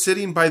what was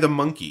sitting by the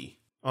monkey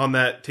on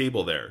that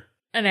table there?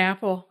 An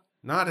apple.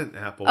 Not an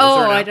apple. Oh, Was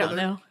there an I apple don't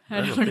there? know. I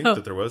don't don't think know.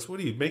 that there was. What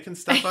are you making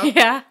stuff up?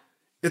 Yeah.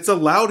 It's a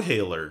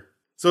loudhailer.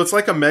 So it's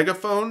like a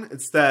megaphone.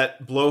 It's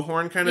that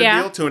blowhorn kind of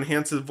deal to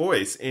enhance the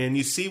voice. And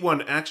you see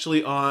one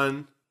actually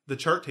on the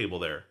chart table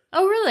there.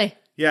 Oh, really?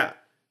 Yeah.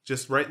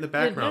 Just right in the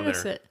Didn't background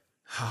notice there. it.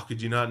 How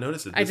could you not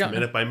notice it? I This don't know.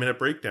 minute by minute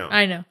breakdown.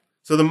 I know.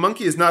 So the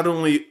monkey is not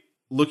only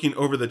looking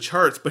over the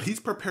charts, but he's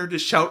prepared to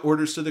shout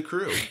orders to the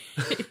crew.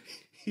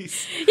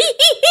 he's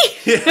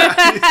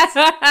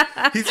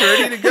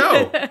ready to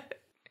go.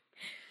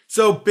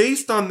 So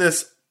based on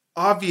this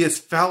obvious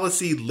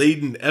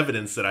fallacy-laden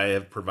evidence that I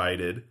have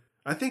provided,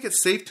 I think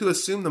it's safe to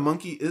assume the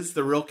monkey is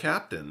the real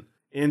captain.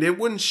 And it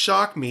wouldn't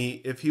shock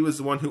me if he was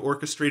the one who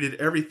orchestrated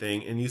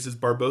everything and uses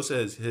Barbossa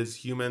as his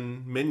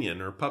human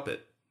minion or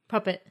puppet.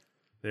 Puppet.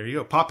 There you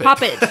go. Poppet.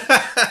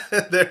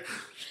 Poppet.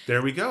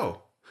 there we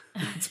go.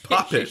 It's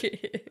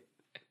Poppet.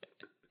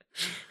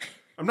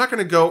 I'm not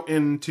going to go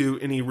into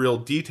any real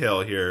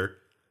detail here,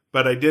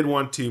 but I did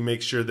want to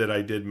make sure that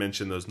I did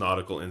mention those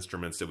nautical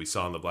instruments that we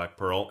saw in the Black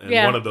Pearl. And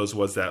one of those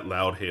was that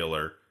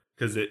loudhailer,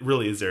 because it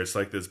really is there. It's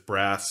like this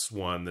brass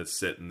one that's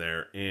sitting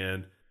there.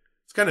 And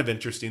it's kind of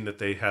interesting that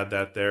they had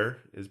that there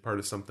as part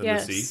of something to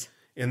see.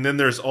 And then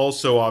there's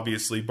also,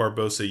 obviously,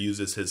 Barbossa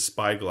uses his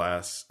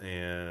spyglass.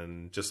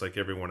 And just like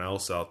everyone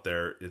else out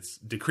there, it's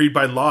decreed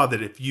by law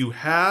that if you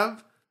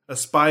have a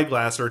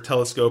spyglass or a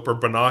telescope or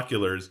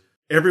binoculars,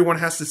 everyone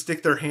has to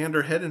stick their hand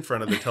or head in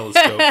front of the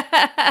telescope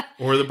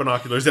or the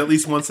binoculars at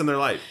least once in their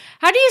life.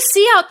 How do you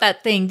see out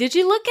that thing? Did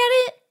you look at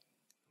it?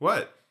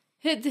 What?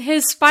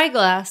 His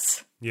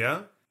spyglass.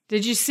 Yeah?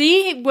 Did you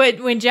see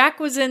when Jack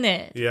was in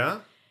it?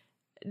 Yeah?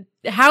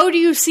 How do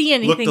you see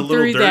anything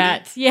through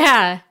that?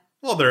 Yeah.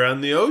 Well, they're on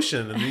the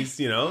ocean, and these,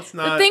 it's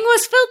not... The thing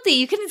was filthy.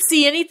 You couldn't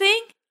see anything.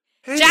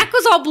 Hey, Jack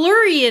was all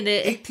blurry in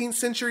it. 18th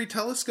century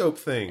telescope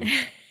thing.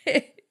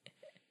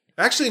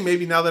 Actually,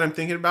 maybe now that I'm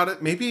thinking about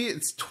it, maybe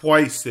it's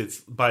twice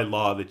it's by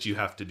law that you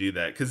have to do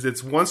that. Because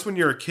it's once when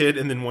you're a kid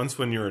and then once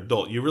when you're an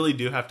adult. You really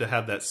do have to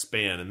have that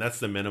span, and that's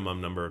the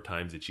minimum number of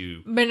times that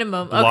you...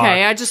 Minimum. block.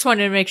 Okay, I just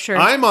wanted to make sure.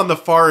 I'm on the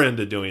far end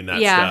of doing that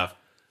Yeah. stuff.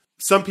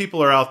 Some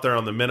people are out there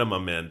on the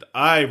minimum end.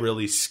 I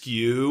really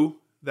skew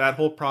that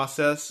whole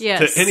process.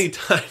 Yes. To any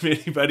time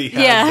anybody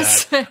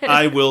has that,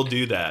 I will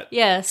do that.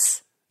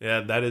 Yes.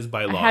 Yeah, that is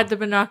by law. I had the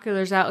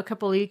binoculars out a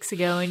couple weeks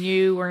ago and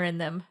you were in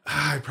them.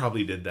 I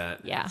probably did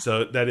that. Yeah.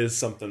 So that is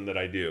something that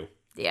I do.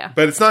 Yeah.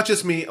 But it's not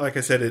just me. Like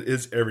I said, it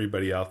is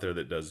everybody out there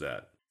that does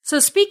that. So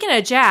speaking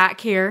of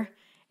Jack here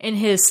and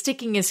his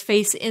sticking his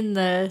face in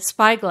the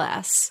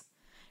spyglass,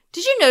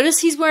 did you notice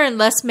he's wearing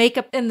less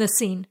makeup in the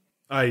scene?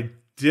 I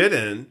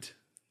didn't.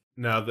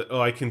 Now that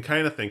I can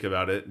kind of think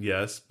about it,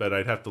 yes, but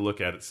I'd have to look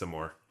at it some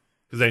more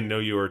because I know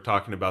you were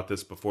talking about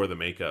this before the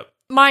makeup.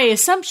 My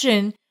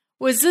assumption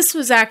was this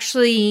was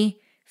actually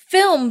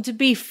filmed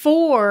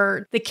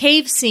before the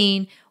cave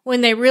scene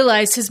when they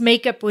realized his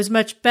makeup was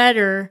much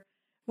better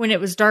when it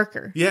was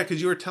darker. Yeah,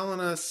 because you were telling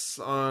us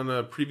on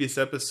a previous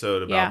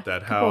episode about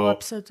that, a couple how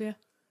episodes,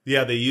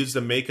 yeah, they used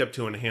the makeup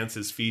to enhance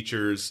his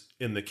features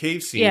in the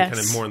cave scene, Yes.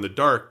 kind of more in the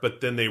dark,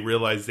 but then they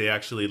realized they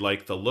actually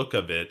liked the look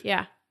of it.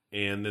 Yeah.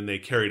 And then they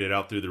carried it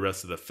out through the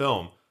rest of the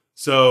film.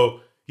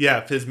 So, yeah,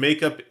 if his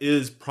makeup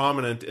is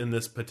prominent in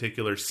this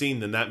particular scene,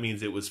 then that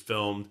means it was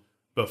filmed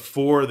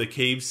before the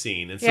cave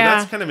scene. And so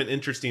that's kind of an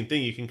interesting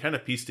thing. You can kind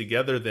of piece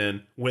together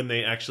then when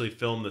they actually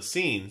film the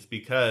scenes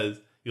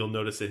because you'll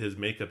notice that his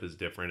makeup is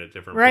different at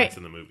different points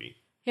in the movie.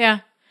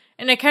 Yeah.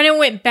 And I kind of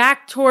went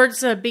back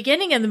towards the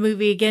beginning of the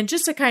movie again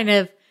just to kind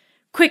of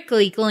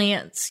quickly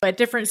glance at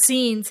different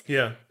scenes.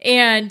 Yeah.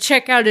 And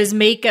check out his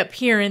makeup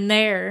here and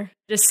there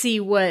to see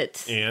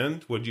what...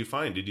 And what'd you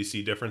find? Did you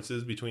see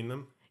differences between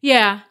them?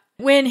 Yeah.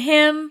 When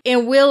him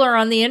and Will are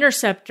on the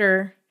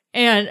Interceptor,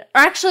 and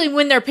actually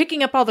when they're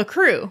picking up all the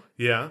crew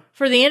Yeah.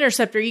 for the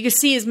Interceptor, you can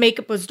see his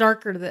makeup was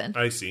darker then.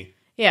 I see.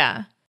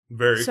 Yeah.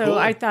 Very cool. So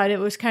I thought it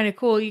was kind of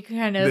cool. You can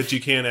kind of that you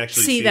can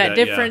actually see that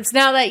difference. Yeah.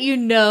 Now that you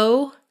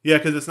know Yeah,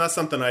 because it's not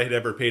something I had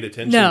ever paid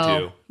attention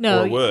to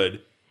No. or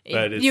would.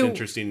 But it's You-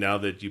 interesting now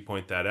that you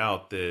point that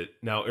out, that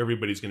now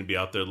everybody's going to be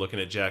out there looking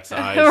at Jack's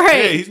eyes. Right.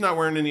 Hey, he's not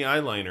wearing any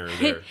eyeliner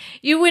there.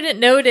 You wouldn't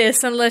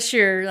notice unless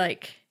you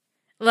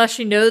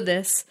know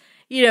this.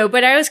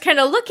 But I was kind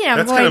of looking at him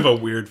That's going, kind of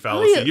a weird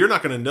fallacy. You're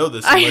not going to know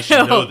this unless you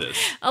know this.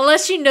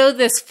 Unless you know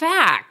this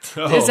fact.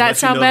 Oh, Does that unless you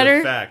sound know the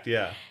better? fact,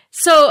 yeah.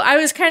 So I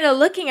was kind of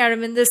looking at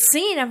him in this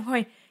scene. I'm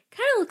going,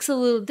 kind of looks a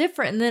little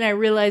different. And then I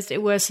realized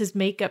it was his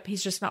makeup.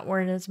 He's just not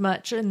wearing as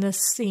much in this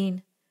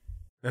scene.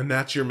 And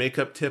that's your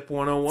makeup tip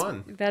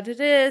 101. That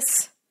it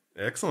is.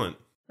 Excellent.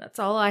 That's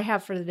all I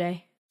have for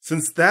today.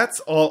 Since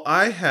that's all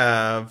I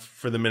have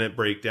for the minute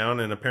breakdown,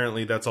 and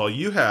apparently that's all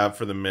you have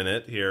for the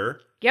minute here,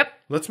 Yep.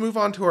 let's move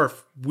on to our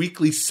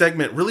weekly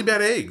segment, Really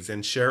Bad Eggs,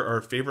 and share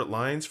our favorite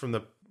lines from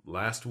the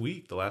last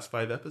week, the last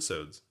 5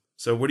 episodes.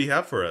 So what do you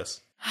have for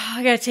us?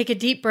 I gotta take a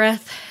deep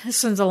breath.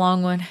 This one's a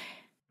long one.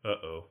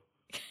 Uh-oh.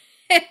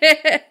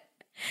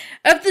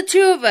 Of the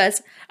two of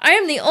us, I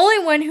am the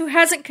only one who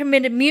hasn't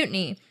committed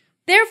mutiny.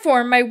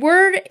 Therefore, my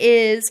word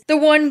is the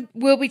one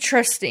we'll be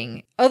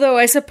trusting. Although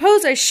I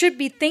suppose I should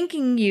be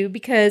thanking you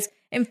because,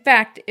 in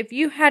fact, if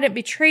you hadn't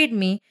betrayed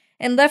me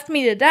and left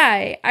me to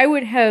die, I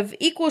would have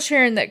equal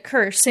share in that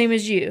curse, same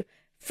as you.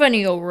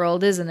 Funny old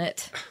world, isn't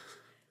it?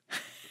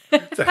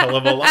 It's a hell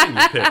of a line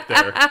you picked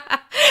there.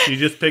 You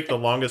just picked the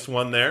longest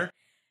one there?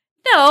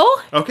 No.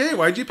 Okay,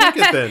 why'd you pick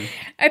it then?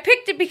 I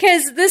picked it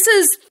because this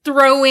is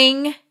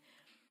throwing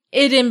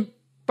it in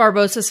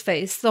Barbossa's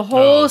face. The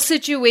whole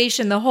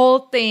situation, the whole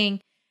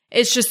thing,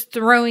 is just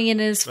throwing it in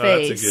his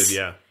face. That's a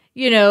good,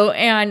 yeah.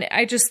 And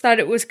I just thought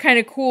it was kind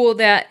of cool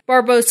that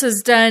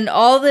Barbossa's done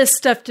all this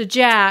stuff to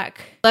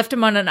Jack, left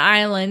him on an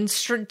island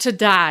to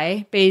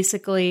die,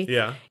 basically.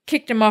 Yeah.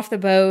 Kicked him off the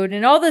boat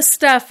and all this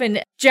stuff.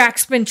 And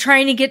Jack's been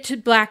trying to get to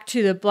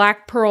the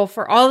Black Pearl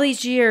for all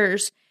these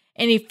years.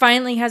 And he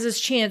finally has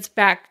his chance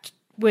back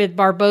with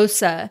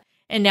Barbossa.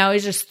 And now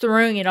he's just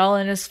throwing it all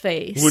in his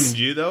face. Wouldn't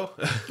you, though?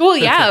 Well,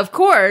 yeah, of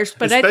course.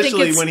 But I think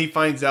Especially when he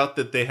finds out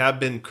that they have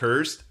been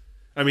cursed.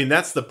 I mean,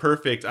 that's the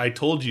perfect I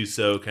told you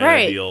so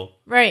kind of deal.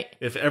 Right.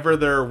 If ever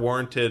they're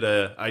warranted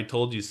a I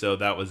told you so,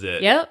 that was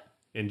it. Yep.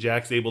 And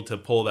Jack's able to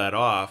pull that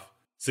off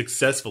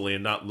successfully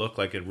and not look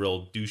like a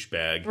real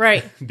douchebag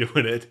Right.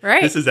 doing it.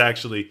 Right. This is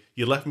actually,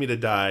 you left me to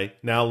die.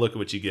 Now look at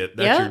what you get.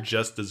 That's your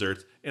just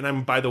desserts.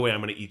 And by the way,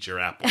 I'm going to eat your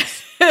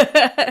apples.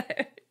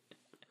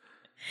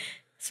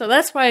 So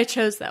that's why I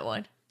chose that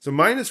one. So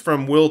mine is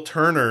from Will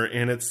Turner,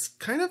 and it's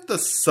kind of the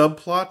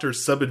subplot or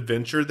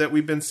sub-adventure that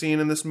we've been seeing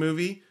in this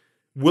movie.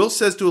 Will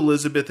says to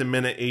Elizabeth in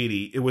minute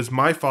 80, "It was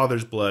my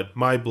father's blood,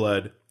 my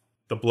blood,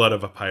 the blood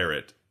of a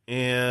pirate."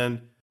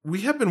 And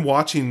we have been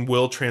watching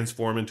Will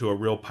transform into a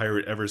real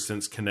pirate ever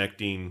since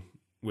connecting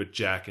with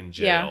Jack in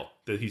jail. Yeah.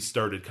 That he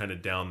started kind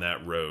of down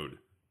that road.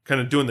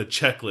 Kind of doing the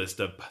checklist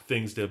of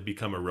things to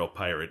become a real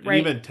pirate. Right.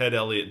 And even Ted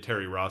Elliott and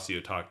Terry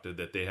Rossio talked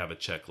that they have a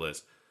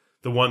checklist.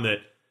 The one that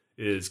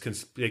is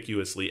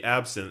conspicuously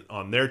absent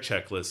on their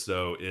checklist,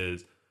 though,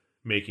 is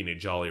making a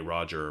Jolly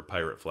Roger or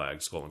pirate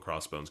flag, skull and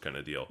crossbones kind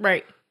of deal.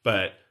 Right.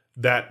 But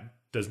that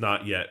does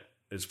not yet,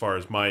 as far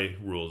as my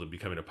rules of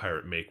becoming a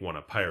pirate, make one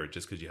a pirate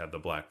just because you have the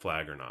black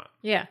flag or not.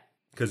 Yeah.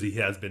 Because he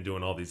has been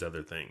doing all these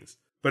other things.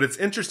 But it's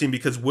interesting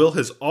because Will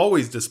has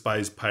always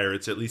despised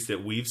pirates, at least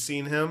that we've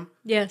seen him.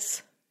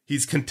 Yes.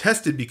 He's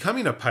contested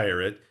becoming a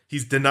pirate.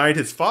 He's denied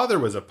his father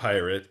was a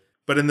pirate.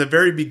 But in the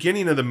very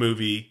beginning of the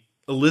movie,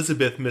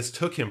 Elizabeth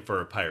mistook him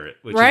for a pirate,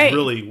 which is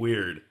really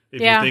weird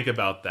if you think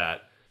about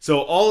that.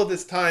 So all of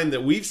this time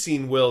that we've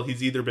seen Will,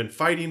 he's either been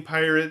fighting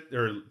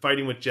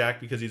with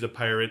Jack because he's a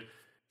pirate,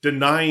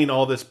 denying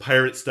all this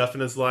pirate stuff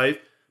in his life.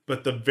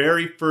 But the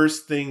very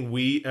first thing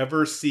we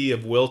ever see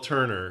of Will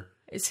Turner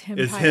is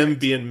him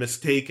being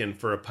mistaken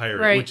for a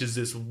pirate, which is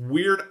this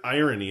weird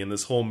irony in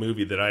this whole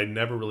movie that I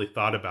never really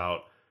thought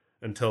about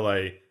until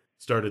I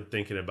started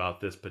thinking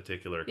about this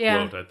particular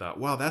quote. I thought,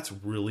 wow, that's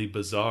really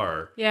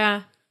bizarre.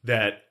 Yeah.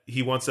 That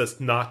he wants us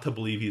not to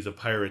believe he's a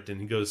pirate, and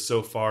he goes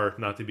so far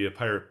not to be a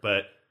pirate,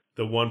 but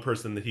the one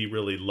person that he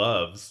really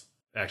loves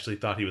actually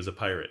thought he was a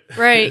pirate.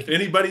 Right. If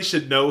anybody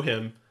should know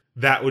him,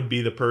 that would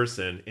be the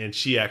person, and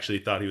she actually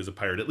thought he was a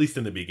pirate, at least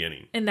in the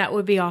beginning. And that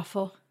would be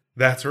awful.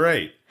 That's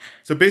right.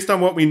 So based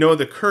on what we know of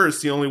the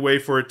curse, the only way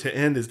for it to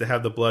end is to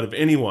have the blood of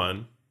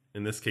anyone,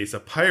 in this case a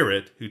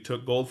pirate, who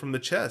took gold from the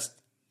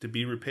chest to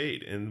be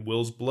repaid. And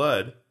Will's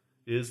blood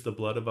is the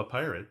blood of a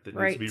pirate that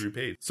needs to be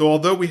repaid. So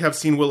although we have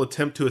seen Will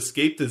attempt to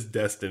escape this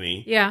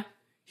destiny,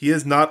 he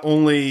is not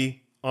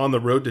only on the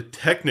road to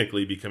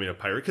technically becoming a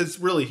pirate, because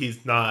really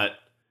he's not,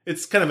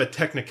 it's kind of a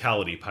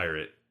technicality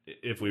pirate,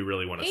 if we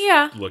really want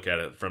to look at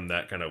it from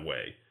that kind of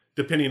way,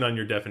 depending on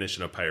your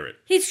definition of pirate.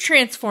 He's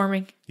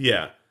transforming.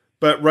 Yeah.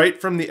 But right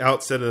from the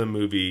outset of the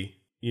movie,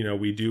 you know,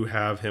 we do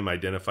have him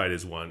identified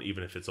as one,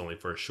 even if it's only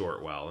for a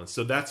short while. And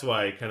so that's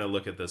why I kind of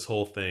look at this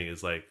whole thing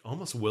as like,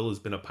 almost Will has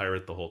been a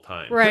pirate the whole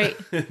time. Right.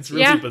 It's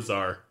really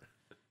bizarre.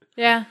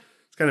 Yeah.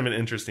 It's kind of an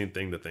interesting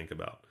thing to think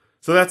about.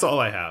 So that's all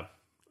I have.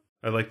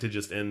 I'd like to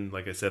just end,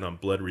 like I said, on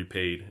blood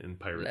repaid and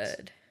pirates.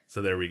 Blood.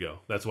 So there we go.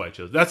 That's why I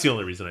chose. That's the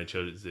only reason I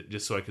chose it,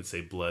 just so I could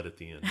say blood at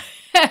the end.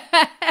 Do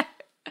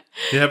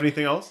you have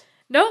anything else?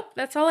 Nope,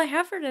 that's all I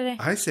have for today.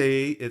 I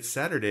say it's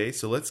Saturday,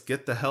 so let's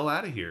get the hell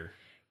out of here.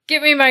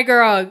 Get me my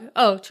grog.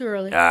 Oh, too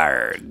early.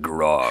 Arr,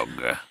 grog.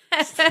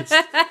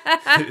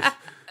 And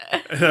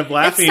I'm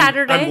laughing. It's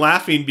Saturday. I'm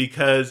laughing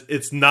because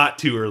it's not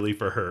too early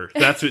for her.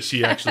 That's what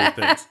she actually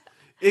thinks.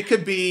 It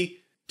could be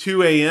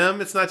 2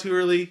 a.m. It's not too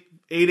early.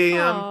 8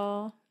 a.m.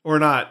 Aw. or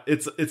not.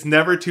 It's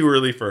never too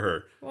early for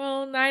her.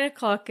 Well, 9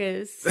 o'clock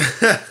is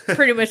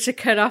pretty much a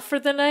cutoff for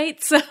the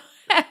night, so...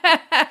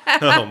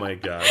 Oh, my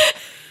God.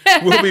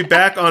 We'll be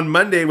back on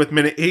Monday with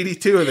minute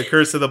 82 of The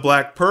Curse of the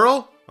Black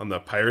Pearl on the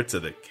Pirates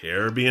of the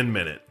Caribbean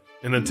Minute.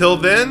 And until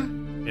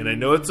then, and I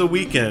know it's a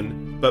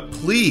weekend, but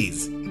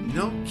please,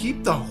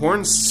 keep the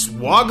horn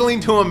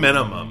swoggling to a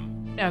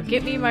minimum. Now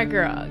get me my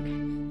grog.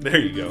 There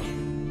you go.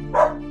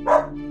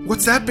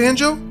 What's that,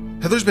 Banjo?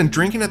 Heather's been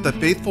drinking at the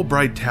Faithful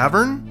Bride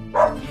Tavern?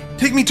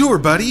 Take me to her,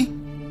 buddy.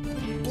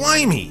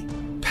 Blimey!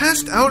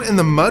 Passed out in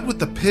the mud with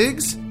the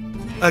pigs?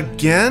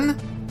 Again?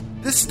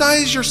 This sty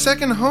is your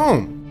second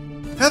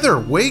home. Heather,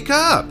 wake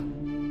up!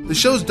 The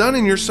show's done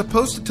and you're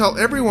supposed to tell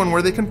everyone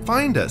where they can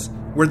find us,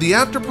 where the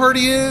after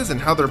party is, and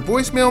how their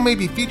voicemail may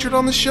be featured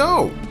on the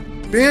show.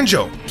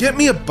 Banjo, get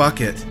me a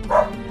bucket.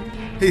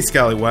 Hey,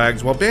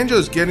 Scallywags, while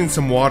Banjo's getting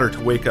some water to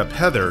wake up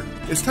Heather,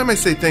 it's time I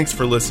say thanks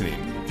for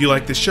listening. If you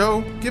like the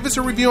show, give us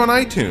a review on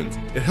iTunes.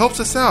 It helps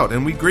us out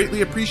and we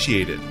greatly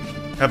appreciate it.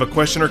 Have a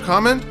question or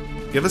comment?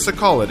 Give us a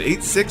call at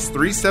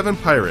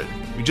 8637-PIRATE.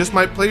 We just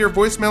might play your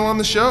voicemail on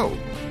the show.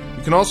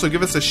 You can also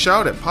give us a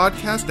shout at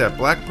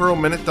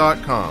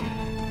podcast@blackpearlminute.com.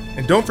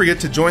 And don't forget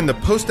to join the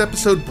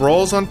post-episode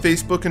brawls on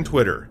Facebook and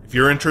Twitter. If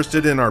you're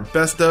interested in our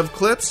best of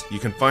clips, you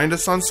can find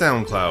us on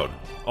SoundCloud.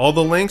 All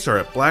the links are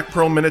at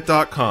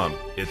blackpearlminute.com.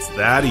 It's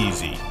that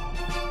easy.